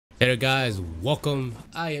Hey there guys, welcome.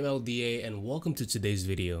 I am LDA and welcome to today's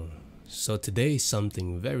video. So today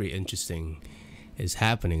something very interesting is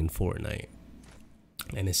happening in Fortnite.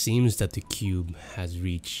 And it seems that the cube has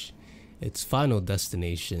reached its final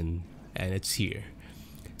destination and it's here.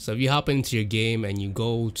 So if you hop into your game and you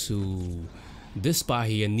go to this spot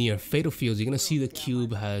here near Fatal Fields, you're gonna see the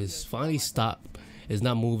cube has finally stopped. It's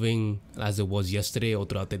not moving as it was yesterday or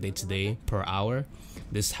throughout the day today per hour.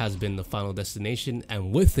 This has been the final destination,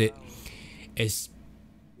 and with it, it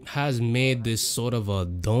has made this sort of a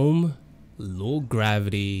dome, low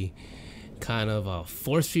gravity, kind of a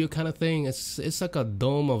force field kind of thing. It's like a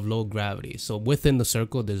dome of low gravity. So within the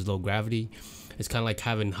circle, there's low gravity. It's kind of like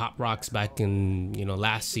having Hot Rocks back in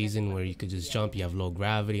last season where you could just jump. You have low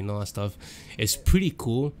gravity and all that stuff. It's pretty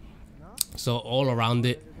cool. So all around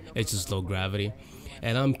it, it's just low gravity.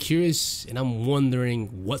 And I'm curious and I'm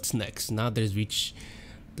wondering what's next. Now that it's reached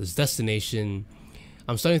this destination,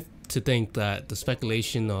 I'm starting to think that the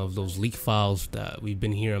speculation of those leak files that we've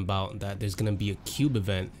been hearing about, that there's going to be a cube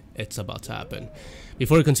event, it's about to happen.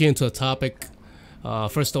 Before we continue to a topic,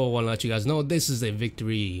 first of all, I want to let you guys know this is a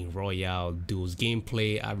Victory Royale duels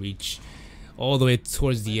gameplay. I reach all the way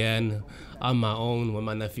towards the end on my own when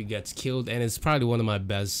my nephew gets killed, and it's probably one of my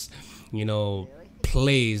best,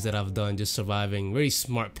 plays that I've done, just surviving. Very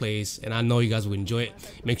smart plays, and I know you guys will enjoy it.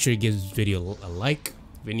 Make sure you give this video a like.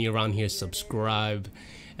 If you're new around here, subscribe,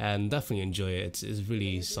 and definitely enjoy it. It's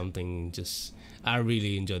really something. Just I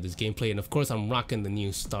really enjoy this gameplay, and of course I'm rocking the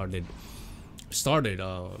new started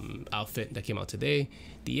outfit that came out today,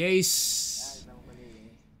 the Ace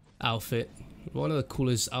outfit. One of the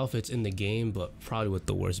coolest outfits in the game, but probably with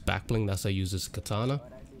the worst backbling. That's why I use this katana.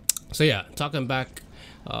 So yeah, talking back,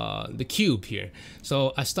 the cube here.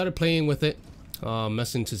 So I started playing with it,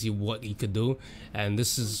 messing to see what you could do, and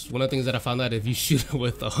this is one of the things that I found out. If you shoot it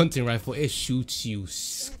with a hunting rifle, it shoots you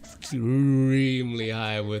extremely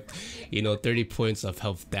high with 30 points of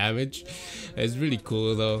health damage. It's really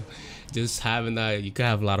cool though, just having that. You can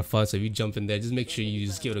have a lot of fun. So if you jump in there, just make sure you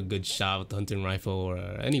just give it a good shot with the hunting rifle or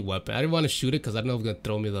any weapon. I didn't want to shoot it because I don't know if it's gonna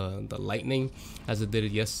throw me the lightning as it did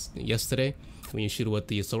it yesterday when you shoot it with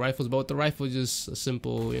the assault rifles. But with the rifle, just a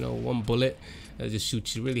simple one bullet that just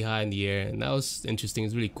shoots you really high in the air, and that was interesting.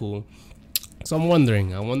 It's really cool. So I'm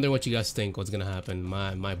wondering what you guys think, what's gonna happen.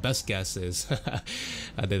 My best guess is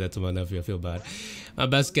I did that to my nephew, I feel bad. My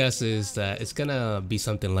best guess is that it's gonna be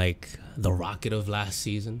something like the rocket of last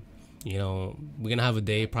season. We're gonna have a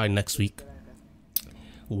day probably next week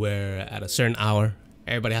where at a certain hour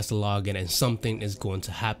everybody has to log in and something is going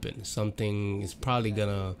to happen. Something is probably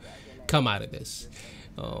gonna come out of this.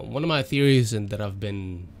 One of my theories and that I've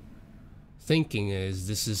been thinking is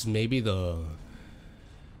this is maybe the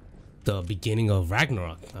beginning of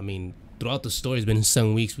Ragnarok. I mean, throughout the story, it's been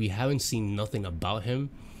 7 weeks. We haven't seen nothing about him,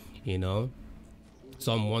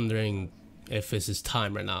 so I'm wondering if it's his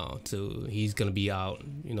time right now he's gonna be out.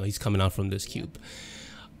 He's coming out from this cube.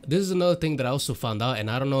 This is another thing that I also found out,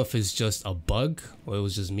 and I don't know if it's just a bug or it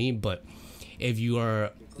was just me, but if you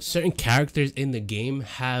are certain characters in the game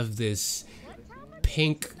have this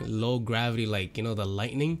pink low gravity, like the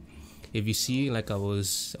lightning. If you see, like I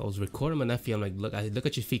was recording my nephew, I'm like, look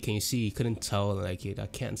at your feet, can you see? He couldn't tell, like I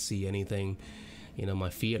can't see anything, my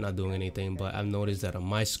feet are not doing anything, but I've noticed that on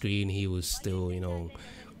my screen he was still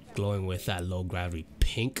glowing with that low gravity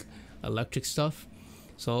pink electric stuff.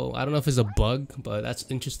 So I don't know if it's a bug, but that's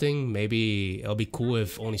interesting. Maybe it'll be cool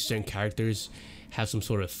if only certain characters have some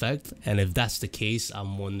sort of effect, and if that's the case,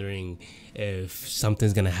 I'm wondering if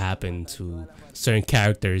something's gonna happen to certain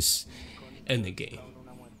characters in the game.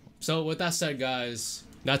 So with that said, guys,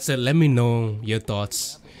 that's it. Let me know your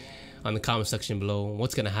thoughts on the comment section below.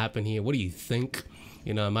 What's gonna happen here? What do you think?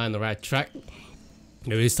 Am I on the right track?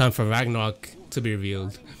 Maybe it's time for Ragnarok to be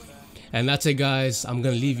revealed. And that's it, guys. I'm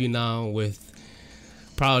gonna leave you now with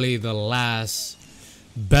probably the last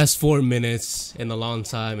best 4 minutes in a long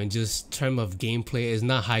time, and just term of gameplay. It's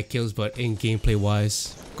not high kills, but in gameplay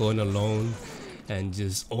wise, going alone and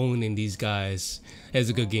just owning these guys is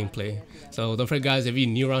a good gameplay. So don't forget, guys, if you're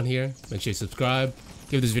new around here, make sure you subscribe,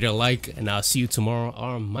 give this video a like, and I'll see you tomorrow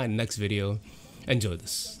on my next video. Enjoy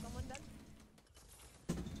this.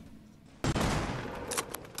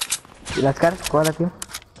 ¿Y las caras? ¿Cuál es, tío?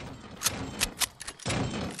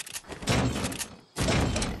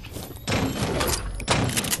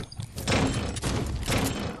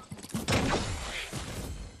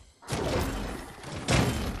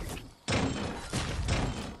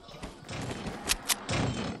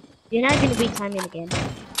 You're not gonna be timing again.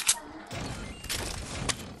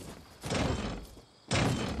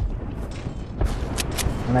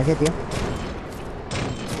 ¿Una qué, tío?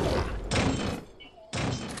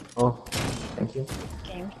 Oh, thank you.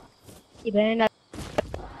 Okay. You better not.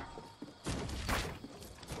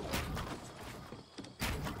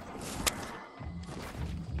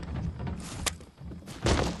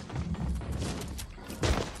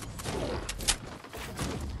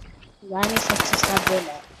 Line is such a stop doing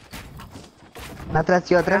that. Atrás,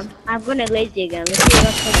 tío, atrás. I'm gonna lazy again. Let's see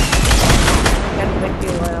what's going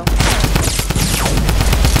on.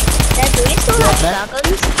 Dad, do we still have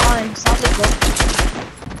shotguns on solid gold?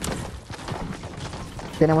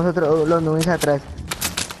 Tenemos otro, los nubes atrás.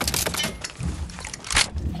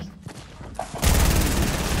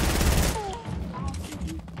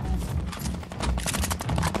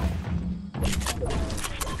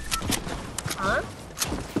 Huh?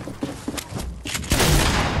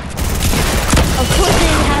 Of course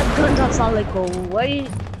they have guns on solid gold. Why do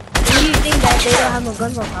you think that they don't have no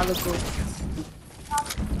guns on solid gold?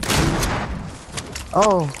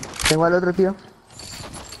 Oh, tengo al otro, tío.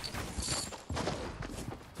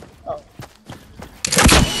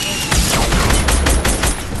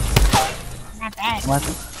 Not bad.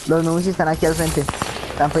 Mato. Los nubes están aquí al frente.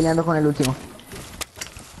 Están peleando con el último.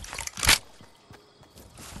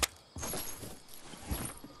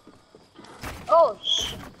 Oh,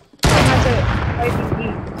 shh. That's a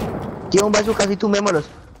RPG. Tío, un bazooka y tumbémoslos.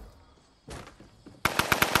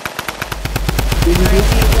 Sí, sí, sí.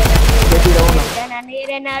 Le tiro uno. Then I need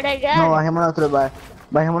another gun. No, bajemos nosotros,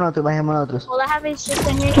 bajemos nosotros, bajemos nosotros. All I have is just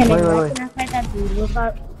a hand cannon. Wait. Why can I fight that dude with a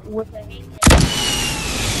hand cannon?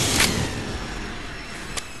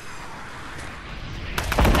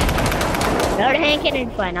 Another hand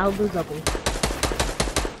cannon, fine. I'll do double.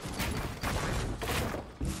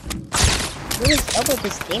 What is up with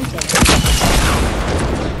this game center?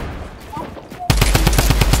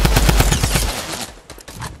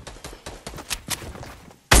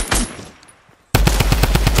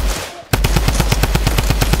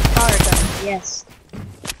 Power gun, yes.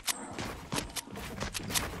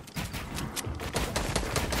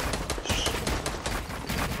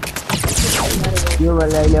 Tío,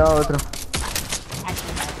 vale, ahí le va otro.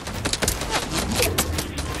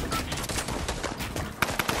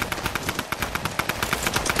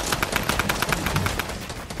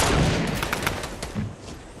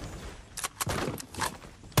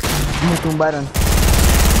 Me tumbaron.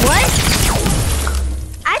 What?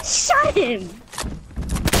 I shot him!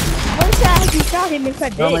 One shot, you shot him if I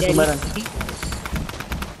No, me did. tumbaron.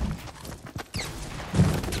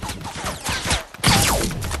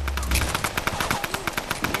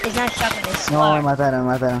 It's not shotgun, it's No, me SWAT.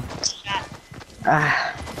 mataron.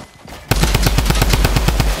 Ah,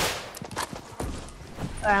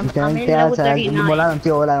 I'm in literalmente level alza. 39. Volaron,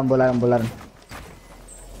 tío, volaron.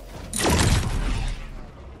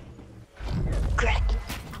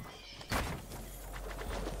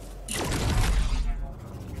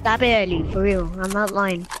 Stop it, Ellie, for real. I'm not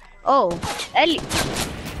lying. Oh, Ellie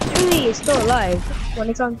is still alive when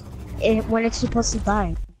it's on, when it's supposed to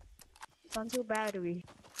die. It's on 2 battery.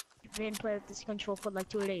 Been playing with this control for like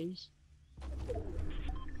 2 days.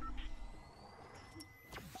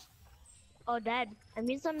 Oh, Dad, I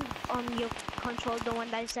mean some your control, the one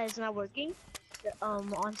that says not working.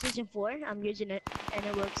 On season 4, I'm using it and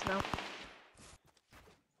it works now.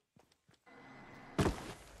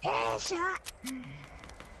 Headshot.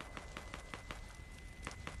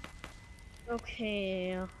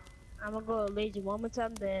 Okay, I'm gonna go lazy one more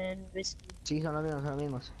time, then risky. sí, son los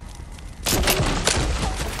mismos.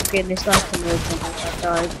 Okay, they stopped to move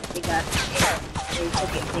something. I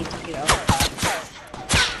thought they took it out.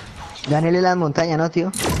 Ganele las montañas, ¿no,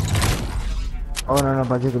 tío? Oh, no,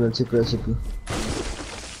 para el círculo.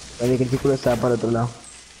 Parece que el círculo estaba para el otro lado.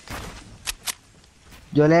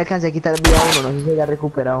 Yo le alcancé a quitar vida a uno, no sé si se haya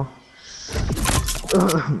recuperado.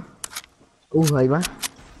 Ahí va.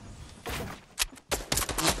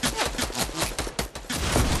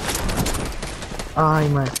 Ay,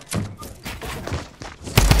 man.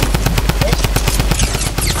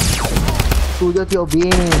 Tuyo, tío,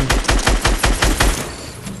 bien.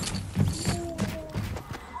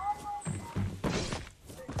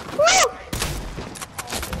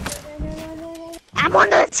 I'm on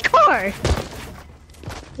the score!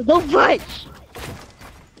 So don't budge!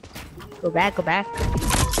 Go back.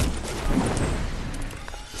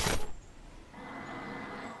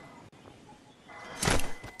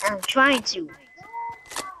 I'm trying to.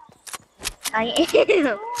 I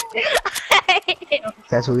am.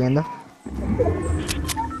 ¿Está subiendo?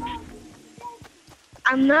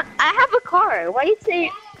 I'm not. I have a car. Why you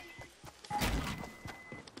say?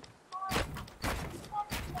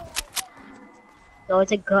 No,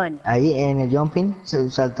 it's a gun. Ahí en el jumping se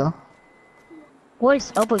saltó. What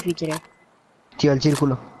is up with you today? Tío, el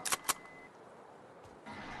círculo.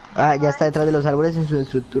 Ah, ya está detrás de los árboles en su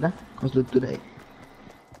estructura. Constructura ahí.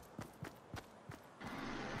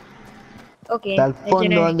 Okay, Está al I fondo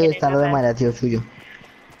didn't donde get it, está my lo de bad. madera, tío suyo.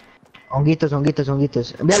 Honguitos, honguitos,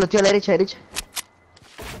 honguitos. Véalo, tío, a la derecha, derecha.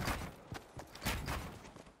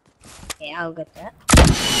 Okay, I'll get that.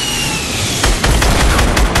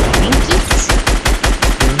 Thank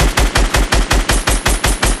you.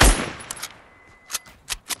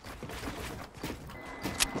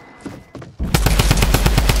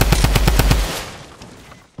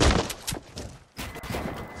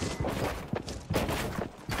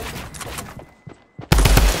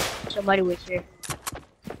 Somebody was here.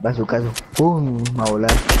 Va a su caso. ¡Pum! A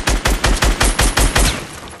volar.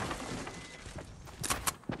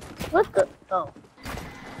 What the? Oh.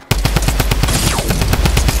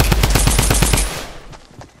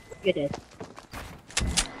 You did.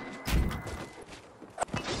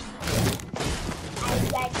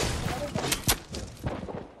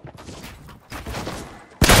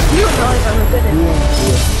 You don't know if I'm good at Bien,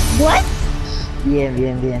 What? bien,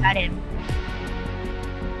 bien, bien. Got him.